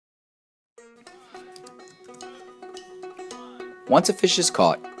Once a fish is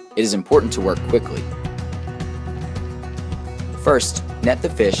caught, it is important to work quickly. First, net the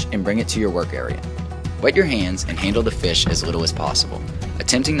fish and bring it to your work area. Wet your hands and handle the fish as little as possible,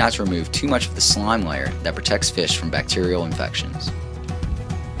 attempting not to remove too much of the slime layer that protects fish from bacterial infections.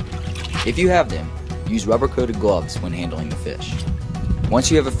 If you have them, use rubber-coated gloves when handling the fish.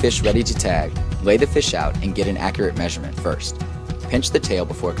 Once you have a fish ready to tag, lay the fish out and get an accurate measurement first. Pinch the tail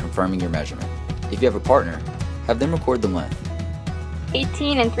before confirming your measurement. If you have a partner, have them record the length.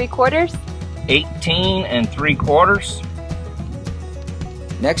 18 3/4. 18 3/4.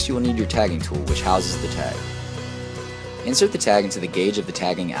 Next, you will need your tagging tool, which houses the tag. Insert the tag into the gauge of the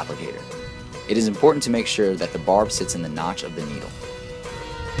tagging applicator. It is important to make sure that the barb sits in the notch of the needle.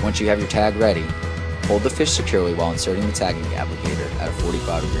 Once you have your tag ready, hold the fish securely while inserting the tagging applicator at a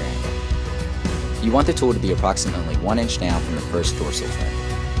 45-degree angle. You want the tool to be approximately 1 inch down from the first dorsal fin.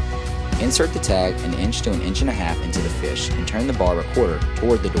 Insert the tag 1 inch to 1.5 inches into the fish and turn the barb 1/4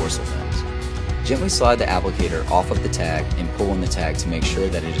 toward the dorsal fins. Gently slide the applicator off of the tag and pull on the tag to make sure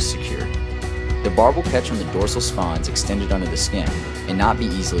that it is secure. The barb will catch on the dorsal spines extended under the skin and not be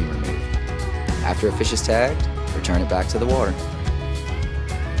easily removed. After a fish is tagged, return it back to the water.